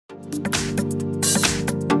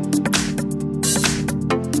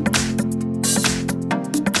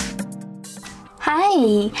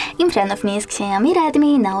Hi! In front of me is XIAOMI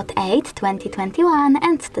Redmi Note 8 2021,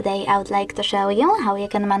 and today I would like to show you how you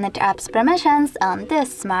can manage apps permissions on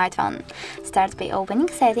this smartphone. Start by opening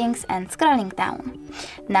settings and scrolling down.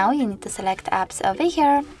 Now you need to select apps over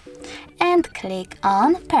here and click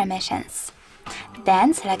on permissions.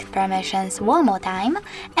 Then select permissions one more time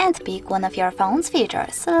and pick one of your phone's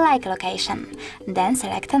features, like location. Then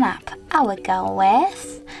select an app. I will go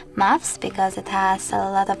with Maps because it has a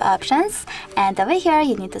lot of options, and over here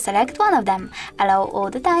you need to select one of them. Allow all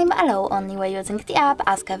the time, allow only when using the app,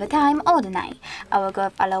 ask every time or deny. I will go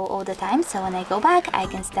with allow all the time, so when I go back I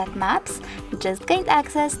can start Maps, just gain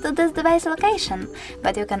access to this device location.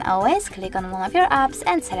 But you can always click on one of your apps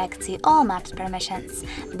and select see all Maps permissions.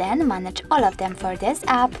 Then manage all of them for this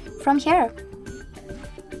app from here.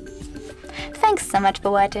 Thanks so much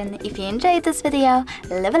for watching. If you enjoyed this video,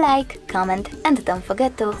 leave a like, comment and don't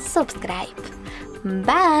forget to subscribe.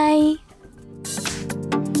 Bye!